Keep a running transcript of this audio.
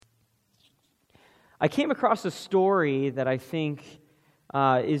I came across a story that I think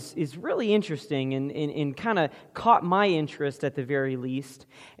is really interesting and kind of caught my interest at the very least.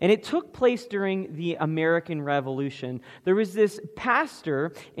 And it took place during the American Revolution. There was this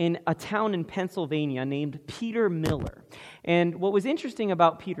pastor in a town in Pennsylvania named Peter Miller. And what was interesting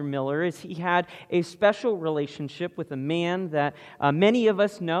about Peter Miller is he had a special relationship with a man that many of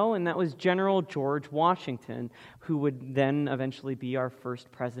us know, and that was General George Washington, who would then eventually be our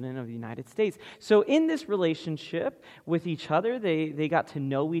first president of the United States. So in this relationship with each other, they got to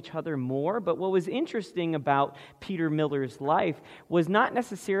know each other more. But what was interesting about Peter Miller's life was not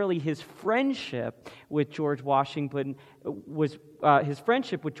necessarily his friendship with George Washington,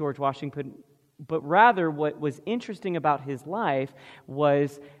 but rather what was interesting about his life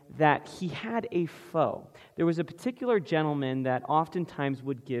was that he had a foe. There was a particular gentleman that oftentimes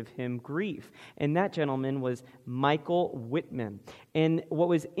would give him grief, and that gentleman was Michael Whitman. And what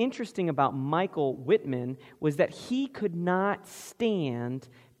was interesting about Michael Whitman was that he could not stand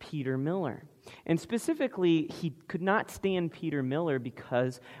Peter Miller. And specifically, he could not stand Peter Miller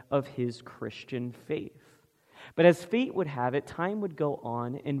because of his Christian faith. But as fate would have it, time would go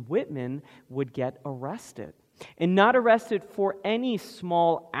on, and Whitman would get arrested. And not arrested for any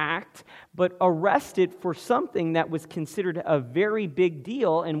small act, but arrested for something that was considered a very big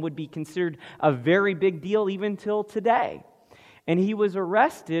deal and would be considered a very big deal even till today. And he was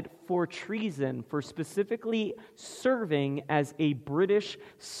arrested for treason, for specifically serving as a British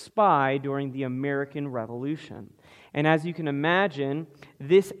spy during the American Revolution. And as you can imagine,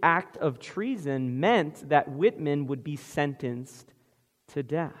 this act of treason meant that Whitman would be sentenced to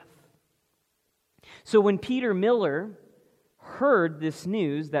death. So when Peter Miller heard this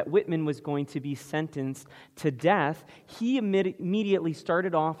news that Whitman was going to be sentenced to death, he immediately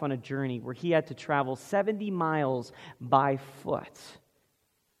started off on a journey where he had to travel 70 miles by foot,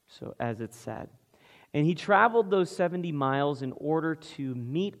 so as it said. And he traveled those 70 miles in order to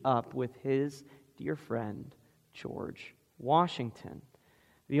meet up with his dear friend, George Washington,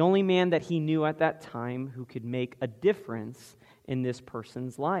 the only man that he knew at that time who could make a difference in this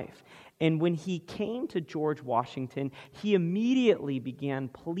person's life. And when he came to George Washington, he immediately began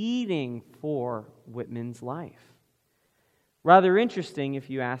pleading for Whitman's life. Rather interesting, if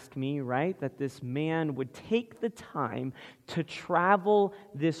you ask me, right, that this man would take the time to travel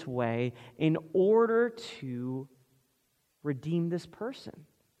this way in order to redeem this person.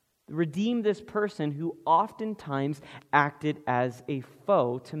 Redeem this person who oftentimes acted as a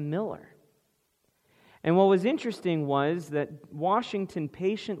foe to Miller. And what was interesting was that Washington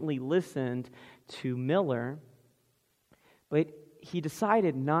patiently listened to Miller, but he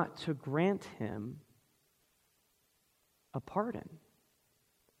decided not to grant him a pardon.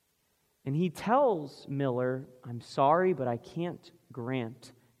 And he tells Miller, "I'm sorry, but I can't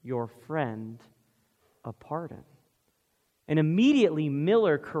grant your friend a pardon." And immediately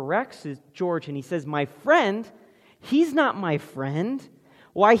Miller corrects George and he says, "My friend? He's not my friend.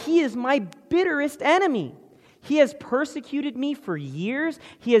 Why, he is my bitterest enemy. He has persecuted me for years.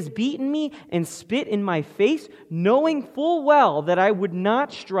 He has beaten me and spit in my face, knowing full well that I would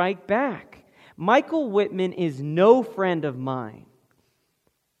not strike back. Michael Whitman is no friend of mine."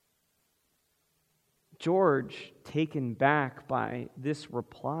 George, taken back by this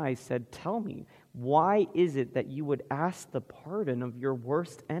reply, said, "Tell me, why is it that you would ask the pardon of your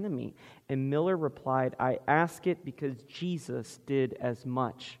worst enemy?" And Miller replied, "I ask it because Jesus did as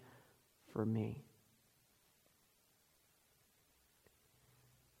much for me."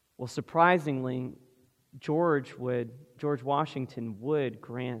 Well, surprisingly, George Washington would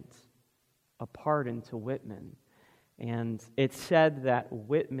grant a pardon to Whitman. And it said that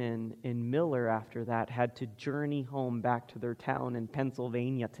Whitman and Miller, after that, had to journey home back to their town in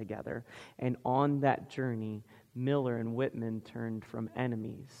Pennsylvania together. And on that journey, Miller and Whitman turned from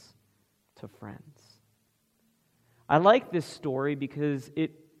enemies to friends. I like this story because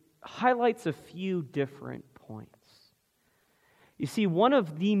it highlights a few different points. You see, one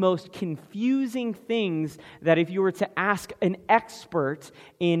of the most confusing things that if you were to ask an expert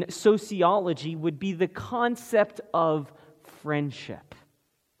in sociology would be the concept of friendship.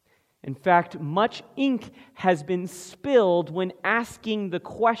 In fact, much ink has been spilled when asking the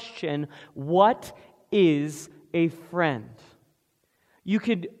question, what is a friend? You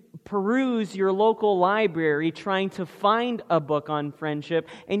could peruse your local library trying to find a book on friendship,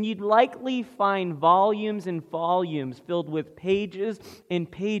 and you'd likely find volumes and volumes filled with pages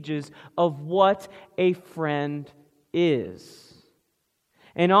and pages of what a friend is.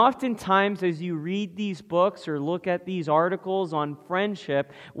 And oftentimes, as you read these books or look at these articles on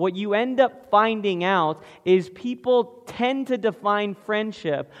friendship, what you end up finding out is people tend to define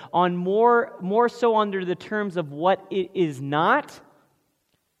friendship on more so under the terms of what it is not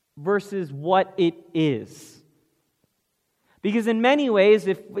versus what it is. Because in many ways,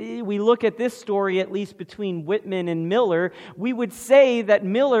 if we look at this story, at least between Whitman and Miller, we would say that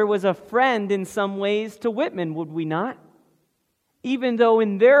Miller was a friend in some ways to Whitman, would we not? Even though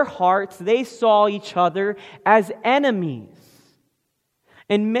in their hearts they saw each other as enemies.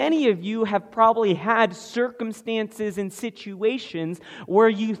 And many of you have probably had circumstances and situations where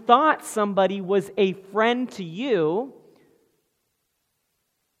you thought somebody was a friend to you,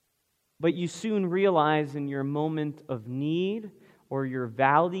 but you soon realize in your moment of need or your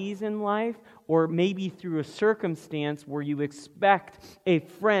valleys in life, or maybe through a circumstance where you expect a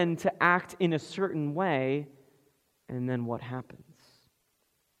friend to act in a certain way, and then what happens?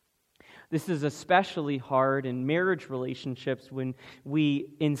 This is especially hard in marriage relationships when we,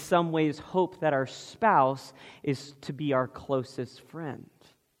 in some ways, hope that our spouse is to be our closest friend.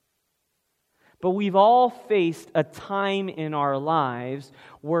 But we've all faced a time in our lives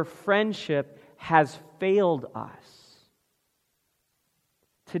where friendship has failed us.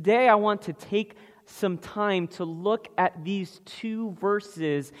 Today, I want to take some time to look at these two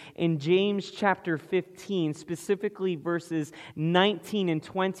verses in James chapter 15, specifically verses 19 and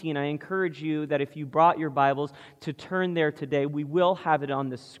 20. And I encourage you that if you brought your Bibles to turn there today. We will have it on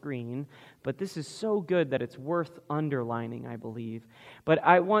the screen. But this is so good that it's worth underlining, I believe. But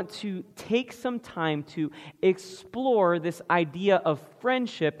I want to take some time to explore this idea of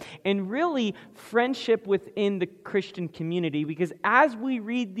friendship, and really friendship within the Christian community. Because as we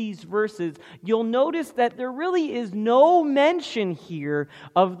read these verses, you'll notice that there really is no mention here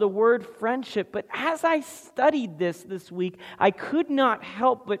of the word friendship. But as I studied this week, I could not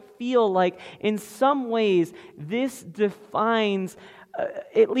help but feel like in some ways this defines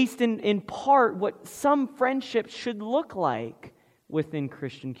at least in part, what some friendships should look like within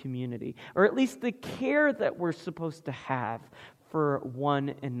Christian community, or at least the care that we're supposed to have for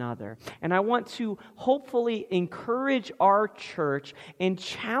one another. And I want to hopefully encourage our church and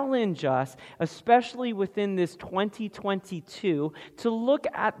challenge us, especially within this 2022, to look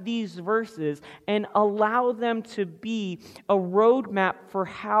at these verses and allow them to be a roadmap for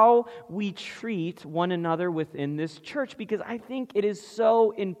how we treat one another within this church. Because I think it is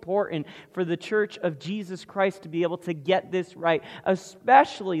so important for the church of Jesus Christ to be able to get this right,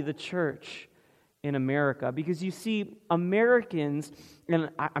 especially the church in America. Because you see, Americans, and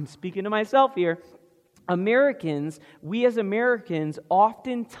I'm speaking to myself here, we as Americans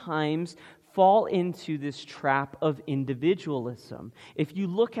oftentimes fall into this trap of individualism. If you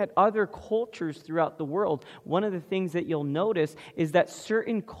look at other cultures throughout the world, one of the things that you'll notice is that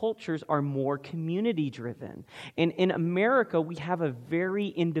certain cultures are more community-driven. And in America, we have a very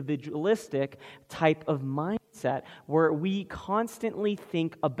individualistic type of mindset where we constantly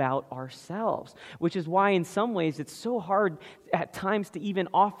think about ourselves, which is why in some ways it's so hard at times to even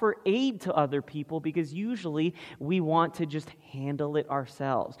offer aid to other people, because usually we want to just handle it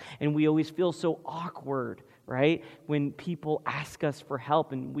ourselves. And we always feel so awkward, right? When people ask us for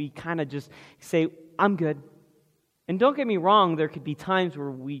help and we kind of just say, I'm good. And don't get me wrong, there could be times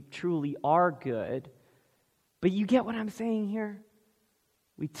where we truly are good. But you get what I'm saying here?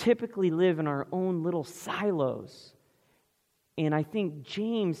 We typically live in our own little silos. And I think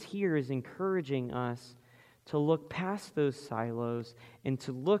James here is encouraging us to look past those silos and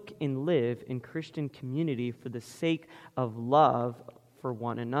to look and live in Christian community for the sake of love for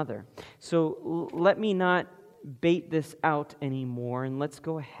one another. So let me not bait this out anymore, and let's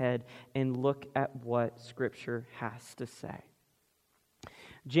go ahead and look at what Scripture has to say.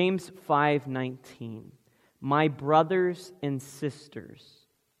 James 5:19, my brothers and sisters,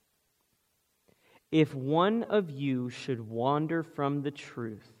 if one of you should wander from the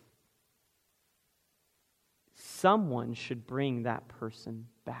truth, someone should bring that person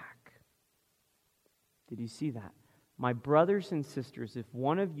back. Did you see that? My brothers and sisters, if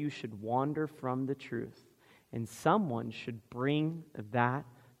one of you should wander from the truth, and someone should bring that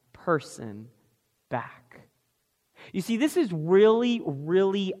person back. You see, this is really,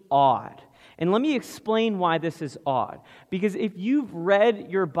 really odd. And let me explain why this is odd. Because if you've read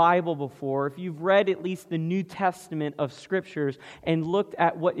your Bible before, if you've read at least the New Testament of Scriptures and looked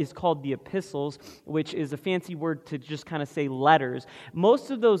at what is called the epistles, which is a fancy word to just kind of say letters, most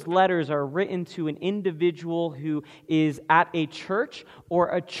of those letters are written to an individual who is at a church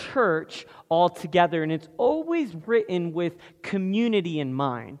or a church altogether, and it's always written with community in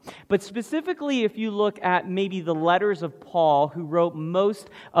mind. But specifically, if you look at maybe the letters of Paul, who wrote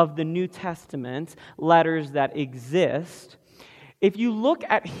most of the New Testament letters that exist, if you look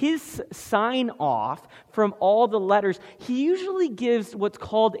at his sign-off from all the letters, he usually gives what's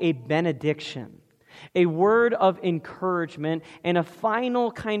called a benediction, a word of encouragement, and a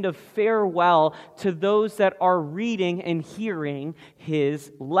final kind of farewell to those that are reading and hearing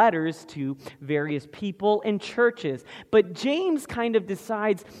his letters to various people and churches. But James kind of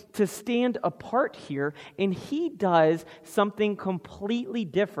decides to stand apart here, and he does something completely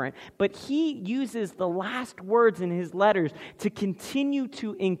different. But he uses the last words in his letters to continue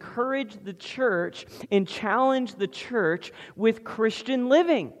to encourage the church and challenge the church with Christian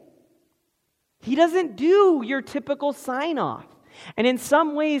living. He doesn't do your typical sign-off. And in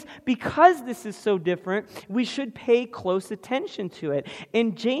some ways, because this is so different, we should pay close attention to it.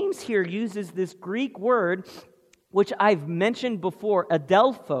 And James here uses this Greek word, which I've mentioned before,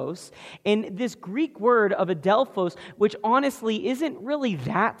 adelphos. And this Greek word of adelphos, which honestly isn't really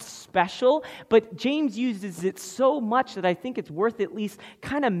that special, but James uses it so much that I think it's worth at least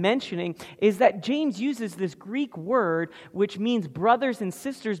kind of mentioning, is that James uses this Greek word, which means brothers and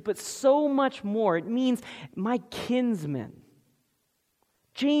sisters, but so much more. It means my kinsmen.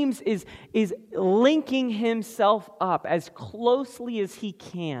 James is linking himself up as closely as he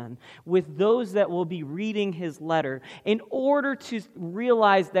can with those that will be reading his letter in order to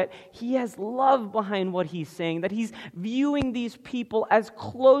realize that he has love behind what he's saying, that he's viewing these people as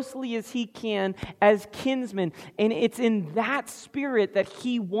closely as he can as kinsmen. And it's in that spirit that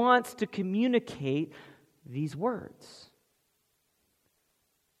he wants to communicate these words.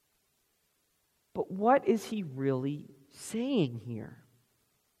 But what is he really saying here?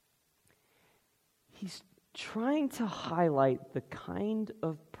 He's trying to highlight the kind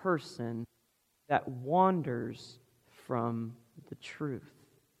of person that wanders from the truth.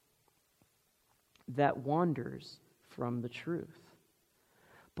 That wanders from the truth.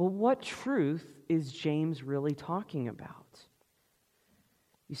 But what truth is James really talking about?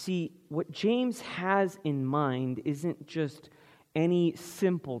 You see, what James has in mind isn't just any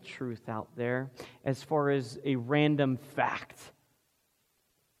simple truth out there as far as a random fact.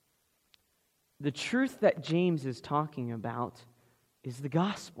 The truth that James is talking about is the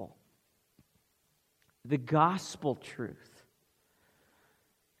gospel. The gospel truth.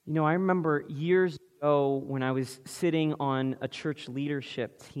 You know, I remember years ago when I was sitting on a church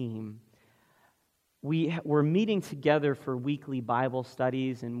leadership team, we were meeting together for weekly Bible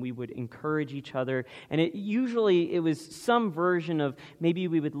studies, and we would encourage each other. And it was some version of, maybe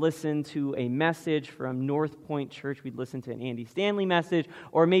we would listen to a message from North Point Church. We'd listen to an Andy Stanley message,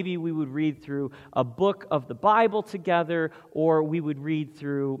 or maybe we would read through a book of the Bible together, or we would read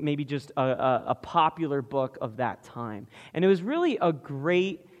through maybe just a popular book of that time. And it was really a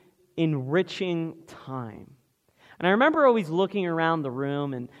great, enriching time. And I remember always looking around the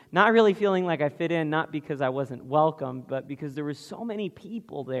room and not really feeling like I fit in, not because I wasn't welcome, but because there were so many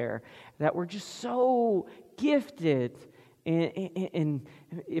people there that were just so gifted and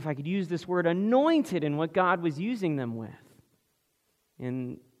if I could use this word, anointed in what God was using them with.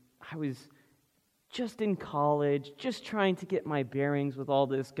 And I was just in college, just trying to get my bearings with all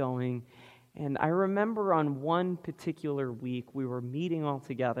this going. And I remember on one particular week, we were meeting all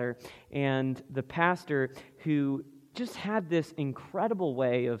together, and the pastor, who just had this incredible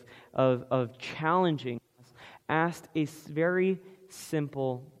way of challenging us, asked a very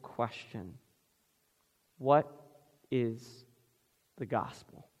simple question. What is the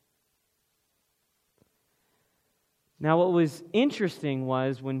gospel? Now, what was interesting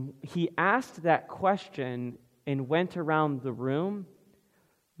was when he asked that question and went around the room,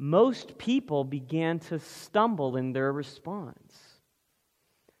 most people began to stumble in their response.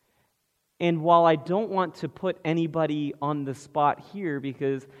 And while I don't want to put anybody on the spot here,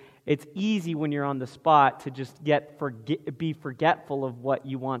 because it's easy when you're on the spot to just be forgetful of what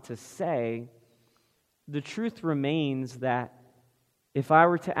you want to say, the truth remains that if I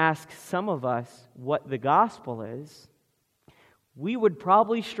were to ask some of us what the gospel is, we would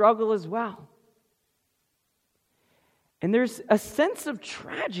probably struggle as well. And there's a sense of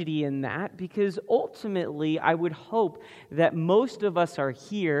tragedy in that, because ultimately I would hope that most of us are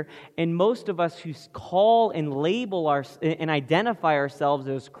here, and most of us who call and label and identify ourselves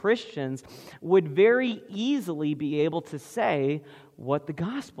as Christians would very easily be able to say what the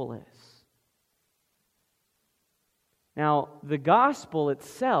gospel is. Now, the gospel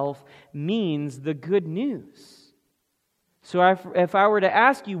itself means the good news. So if I were to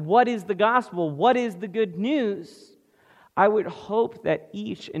ask you, what is the gospel? What is the good news? I would hope that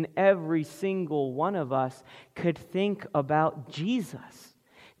each and every single one of us could think about Jesus.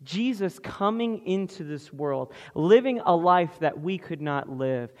 Jesus coming into this world, living a life that we could not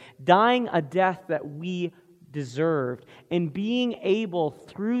live, dying a death that we deserved, and being able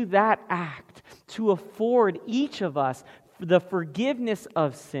through that act to afford each of us the forgiveness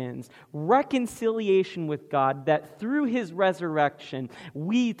of sins, reconciliation with God, that through His resurrection,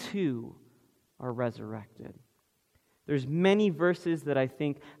 we too are resurrected. There's many verses that I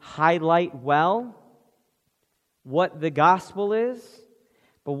think highlight well what the gospel is,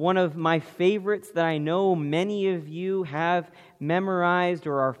 but one of my favorites that I know many of you have memorized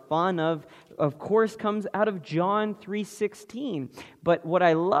or are fond of course, comes out of John 3:16. But what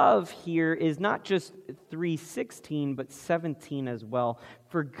I love here is not just 3:16, but 17 as well.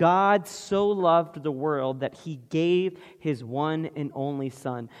 For God so loved the world that He gave His one and only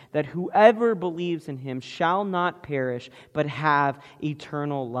Son, that whoever believes in Him shall not perish, but have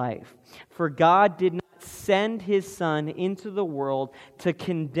eternal life. For God did not send His Son into the world to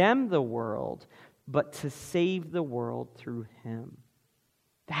condemn the world, but to save the world through Him.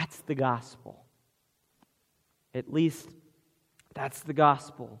 That's the gospel. At least that's the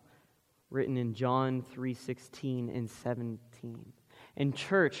gospel written in John 3:16 and 17. And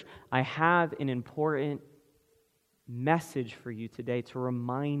church, I have an important message for you today to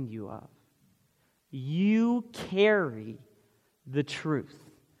remind you of. You carry the truth.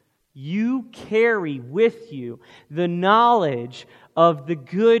 You carry with you the knowledge of the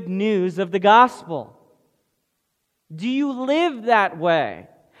good news of the gospel. Do you live that way?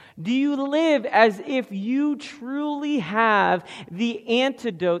 Do you live as if you truly have the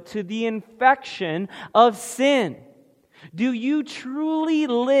antidote to the infection of sin? Do you truly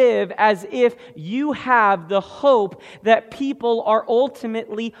live as if you have the hope that people are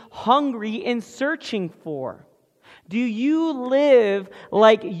ultimately hungry and searching for? Do you live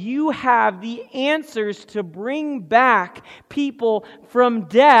like you have the answers to bring back people from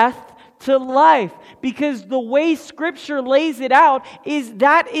death to life? Because the way Scripture lays it out is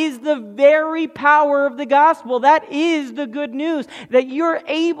that is the very power of the gospel. That is the good news, that you're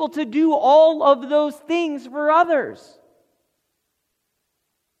able to do all of those things for others.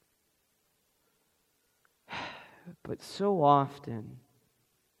 But so often,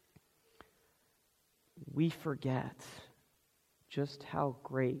 we forget just how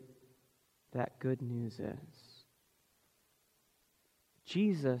great that good news is.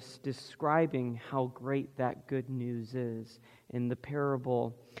 Jesus, describing how great that good news is in the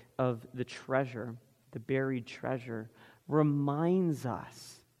parable of the treasure, the buried treasure, reminds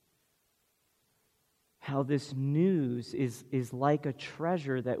us how this news is like a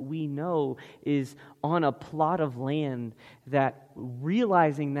treasure that we know is on a plot of land, that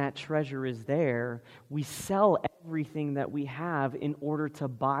realizing that treasure is there, we sell everything that we have in order to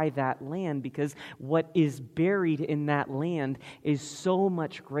buy that land, because what is buried in that land is so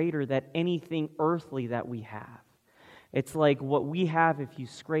much greater than anything earthly that we have. It's like what we have, if you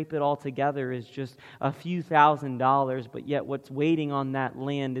scrape it all together, is just a few $1,000s, but yet what's waiting on that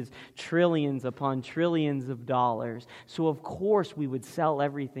land is trillions upon trillions of dollars. So of course we would sell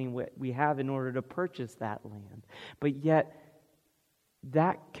everything we have in order to purchase that land. But yet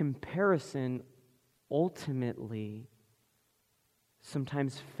that comparison ultimately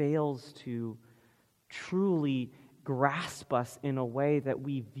sometimes fails to truly grasp us in a way that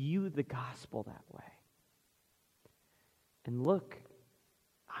we view the gospel that way. And look,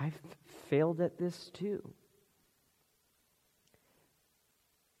 I've failed at this too.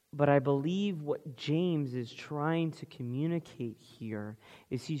 But I believe what James is trying to communicate here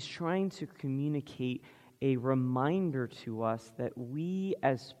is he's trying to communicate a reminder to us that we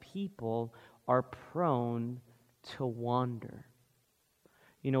as people are prone to wander.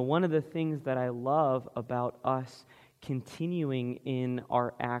 You know, one of the things that I love about us continuing in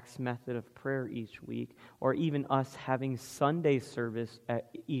our Acts method of prayer each week, or even us having Sunday service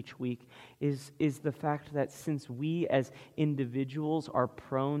each week, is the fact that since we as individuals are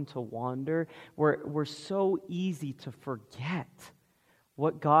prone to wander, we're so easy to forget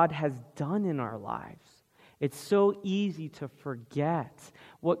what God has done in our lives. It's so easy to forget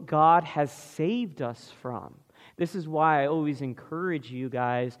what God has saved us from. This is why I always encourage you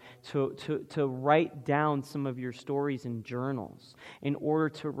guys to write down some of your stories in journals in order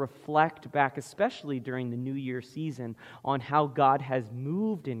to reflect back, especially during the New Year season, on how God has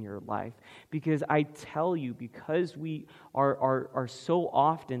moved in your life. Because I tell you, because we are so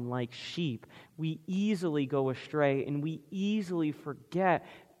often like sheep, we easily go astray and we easily forget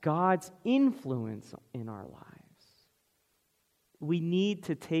God's influence in our lives. We need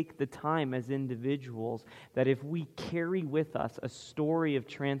to take the time as individuals that if we carry with us a story of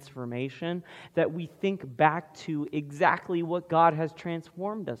transformation, that we think back to exactly what God has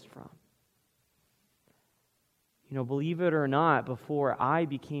transformed us from. You know, believe it or not, before I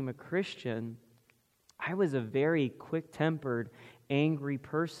became a Christian, I was a very quick-tempered, angry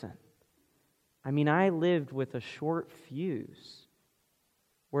person. I mean, I lived with a short fuse,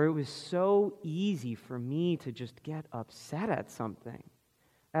 where it was so easy for me to just get upset at something,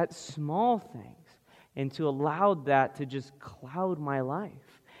 at small things, and to allow that to just cloud my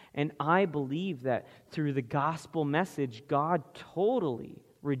life. And I believe that through the gospel message, God totally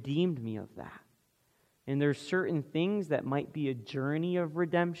redeemed me of that. And there's certain things that might be a journey of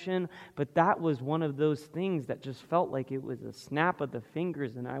redemption, but that was one of those things that just felt like it was a snap of the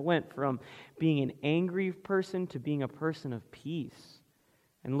fingers, and I went from being an angry person to being a person of peace.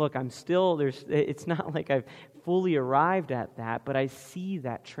 And look, it's not like I've fully arrived at that, but I see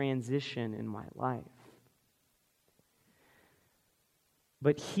that transition in my life.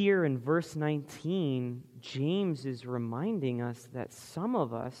 But here in verse 19, James is reminding us that some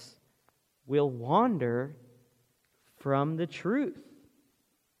of us will wander from the truth.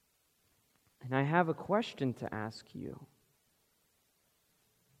 And I have a question to ask you.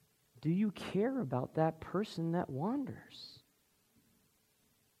 Do you care about that person that wanders?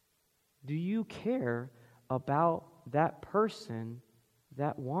 Do you care about that person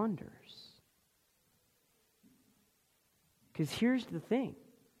that wanders? Because here's the thing.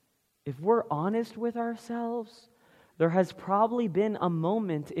 If we're honest with ourselves, there has probably been a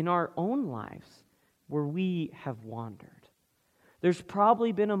moment in our own lives where we have wandered. There's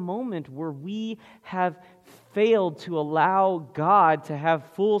probably been a moment where we have failed to allow God to have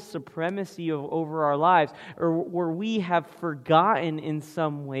full supremacy over our lives, or where we have forgotten in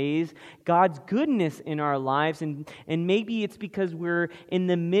some ways God's goodness in our lives, and maybe it's because we're in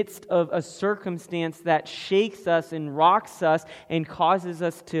the midst of a circumstance that shakes us and rocks us and causes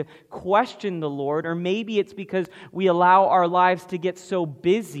us to question the Lord, or maybe it's because we allow our lives to get so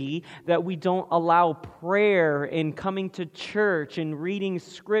busy that we don't allow prayer and coming to church and reading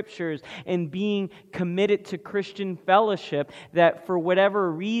scriptures and being committed to Christian fellowship, that for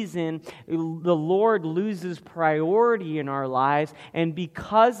whatever reason the Lord loses priority in our lives, and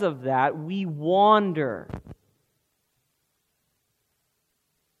because of that we wander.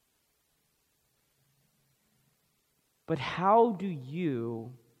 But how do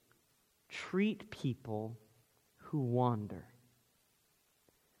you treat people who wander?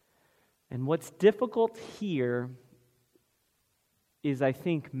 And what's difficult here is I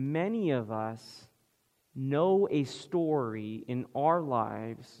think many of us know a story in our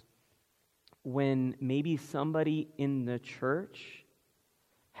lives when maybe somebody in the church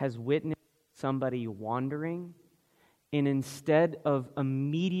has witnessed somebody wandering, and instead of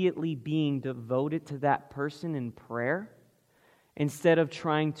immediately being devoted to that person in prayer, instead of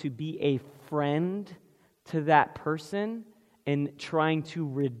trying to be a friend to that person and trying to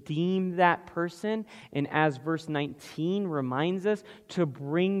redeem that person, and as verse 19 reminds us, to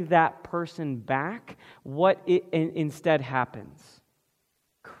bring that person back, what instead happens?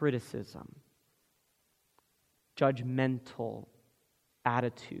 Criticism, judgmental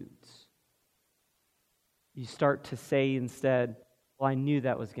attitudes. You start to say instead, well, I knew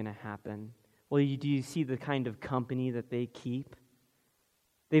that was going to happen. Well, do you see the kind of company that they keep?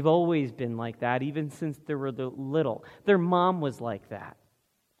 They've always been like that, even since they were little. Their mom was like that.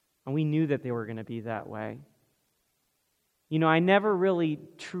 And we knew that they were going to be that way. You know, I never really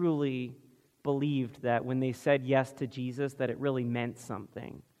truly believed that when they said yes to Jesus, that it really meant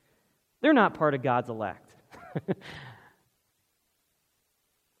something. They're not part of God's elect.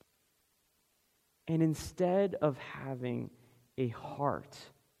 And instead of having a heart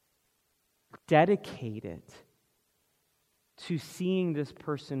dedicated to seeing this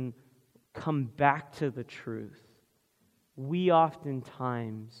person come back to the truth, we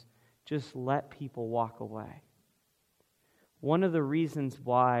oftentimes just let people walk away. One of the reasons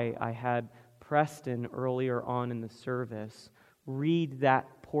why I had Preston earlier on in the service read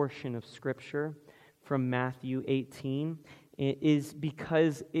that portion of Scripture from Matthew 18 is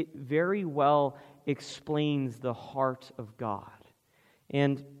because it very well explains the heart of God.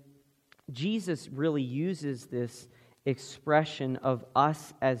 And Jesus really uses this expression of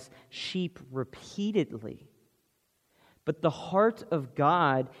us as sheep repeatedly. But the heart of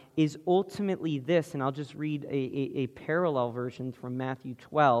God is ultimately this, and I'll just read a parallel version from Matthew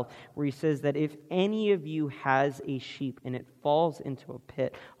 12, where he says that if any of you has a sheep and it falls into a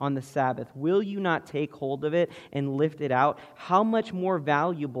pit on the Sabbath, will you not take hold of it and lift it out? How much more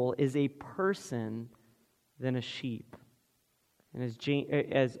valuable is a person than a sheep? And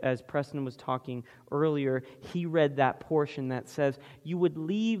as Preston was talking earlier, he read that portion that says, you would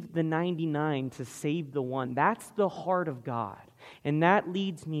leave the 99 to save the one. That's the heart of God. And that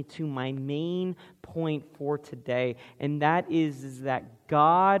leads me to my main point for today, and that is that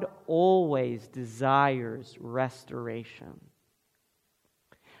God always desires restoration.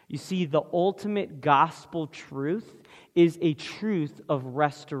 You see, the ultimate gospel truth is a truth of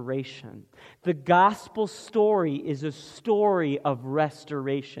restoration. The gospel story is a story of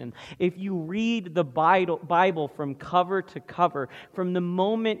restoration. If you read the Bible from cover to cover, from the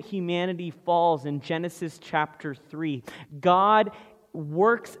moment humanity falls in Genesis chapter 3, God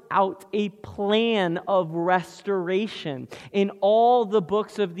works out a plan of restoration. And all the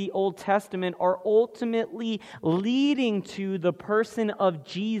books of the Old Testament are ultimately leading to the person of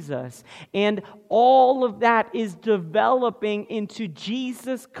Jesus. And all of that is developing into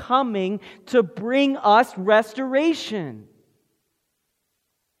Jesus coming to bring us restoration.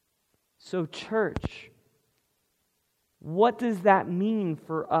 So, church, what does that mean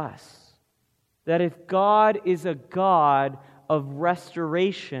for us? That if God is a God of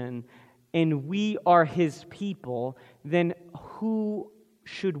restoration and we are His people, then who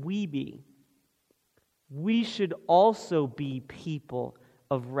should we be? We should also be people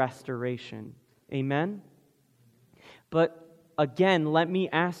of restoration. Amen? But again, let me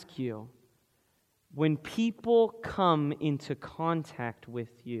ask you, when people come into contact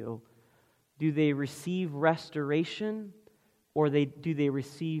with you, do they receive restoration or do they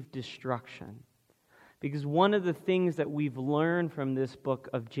receive destruction? Because one of the things that we've learned from this book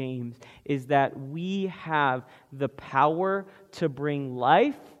of James is that we have the power to bring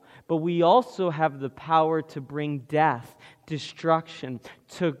life, but we also have the power to bring death, destruction,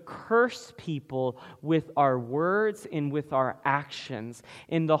 to curse people with our words and with our actions.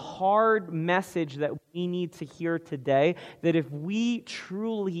 And the hard message that we need to hear today, that if we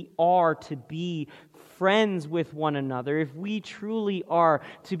truly are to be friends with one another, if we truly are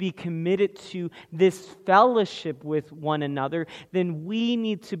to be committed to this fellowship with one another, then we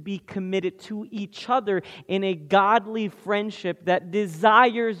need to be committed to each other in a godly friendship that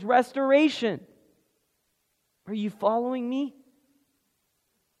desires restoration. Are you following me?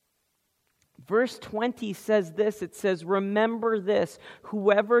 Verse 20 says this, it says, "Remember this,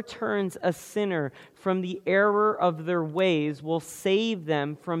 whoever turns a sinner from the error of their ways will save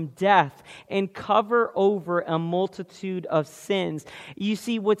them from death and cover over a multitude of sins." You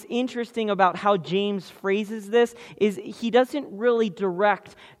see, what's interesting about how James phrases this is he doesn't really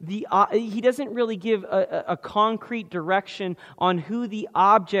he doesn't really give a concrete direction on who the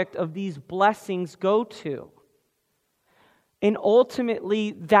object of these blessings go to. And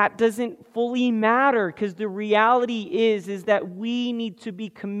ultimately, that doesn't fully matter, because the reality is that we need to be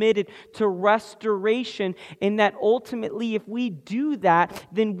committed to restoration, and that ultimately, if we do that,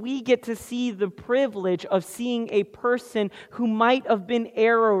 then we get to see the privilege of seeing a person who might have been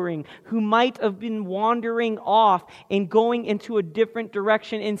erring, who might have been wandering off and going into a different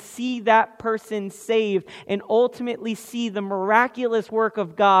direction, and see that person saved, and ultimately see the miraculous work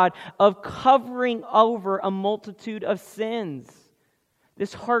of God of covering over a multitude of sins.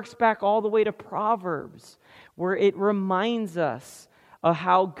 This harks back all the way to Proverbs, where it reminds us of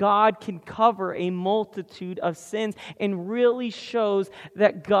how God can cover a multitude of sins and really shows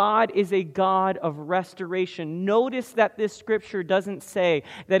that God is a God of restoration. Notice that this scripture doesn't say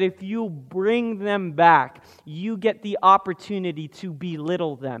that if you bring them back, you get the opportunity to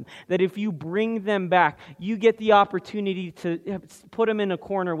belittle them. That if you bring them back, you get the opportunity to put them in a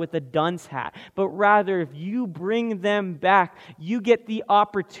corner with a dunce hat. But rather, if you bring them back, you get the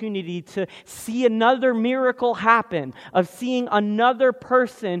opportunity to see another miracle happen, of seeing another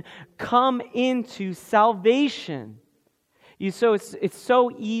person come into salvation. So it's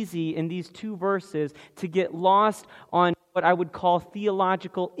so easy in these two verses to get lost on what I would call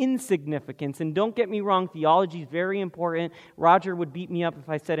theological insignificance. And don't get me wrong, theology is very important. Roger would beat me up if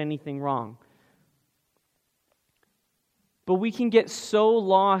I said anything wrong. But we can get so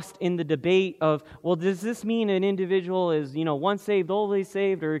lost in the debate of, well, does this mean an individual is, once saved, always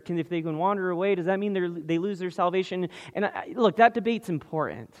saved, or if they can wander away, does that mean they lose their salvation? And look, that debate's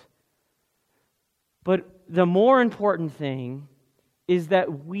important. But the more important thing is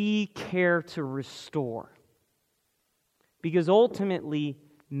that we care to restore. Because ultimately,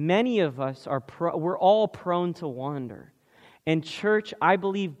 many of us we're all prone to wander. And church, I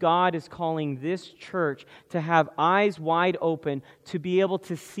believe God is calling this church to have eyes wide open to be able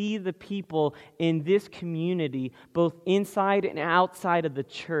to see the people in this community, both inside and outside of the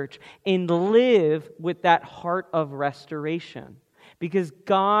church, and live with that heart of restoration. Because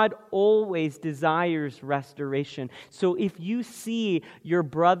God always desires restoration. So if you see your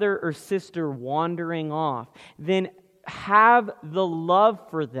brother or sister wandering off, then have the love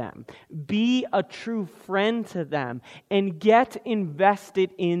for them. Be a true friend to them and get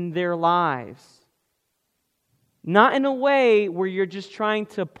invested in their lives. Not in a way where you're just trying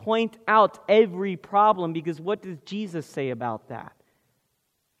to point out every problem, because what does Jesus say about that?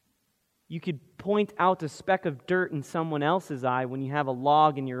 You could point out a speck of dirt in someone else's eye when you have a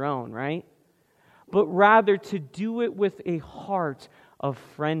log in your own, right? But rather to do it with a heart of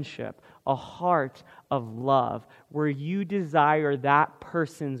friendship, a heart of love, where you desire that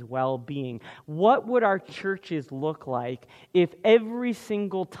person's well-being. What would our churches look like if every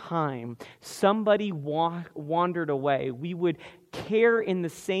single time somebody wandered away, we would care in the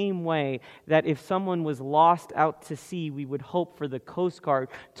same way that if someone was lost out to sea, we would hope for the Coast Guard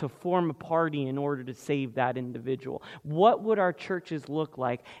to form a party in order to save that individual? What would our churches look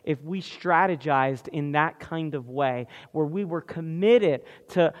like if we strategized in that kind of way, where we were committed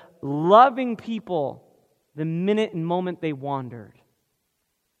to loving people the minute and moment they wandered?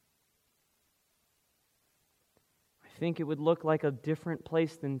 I think it would look like a different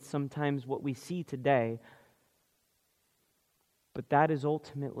place than sometimes what we see today. But that is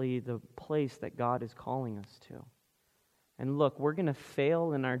ultimately the place that God is calling us to. And look, we're going to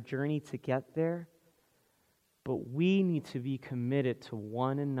fail in our journey to get there, but we need to be committed to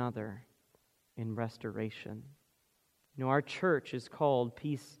one another in restoration. You know, our church is called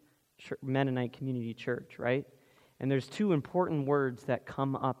Peace Mennonite Community Church, right? And there's two important words that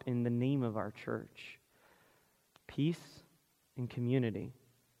come up in the name of our church: peace and community.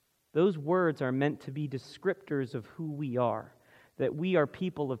 Those words are meant to be descriptors of who we are, that we are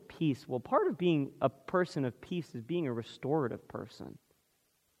people of peace. Well, part of being a person of peace is being a restorative person,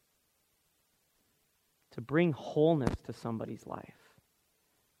 to bring wholeness to somebody's life.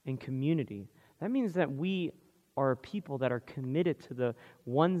 And community, that means that we are people that are committed to the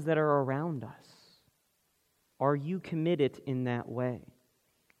ones that are around us. Are you committed in that way?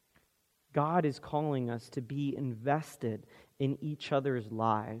 God is calling us to be invested in each other's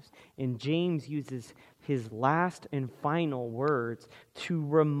lives. And James uses his last and final words to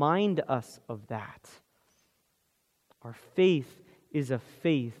remind us of that. Our faith is a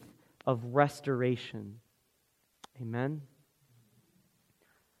faith of restoration. Amen?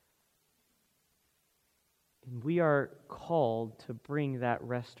 And we are called to bring that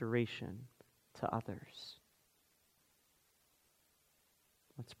restoration to others.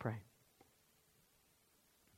 Let's pray.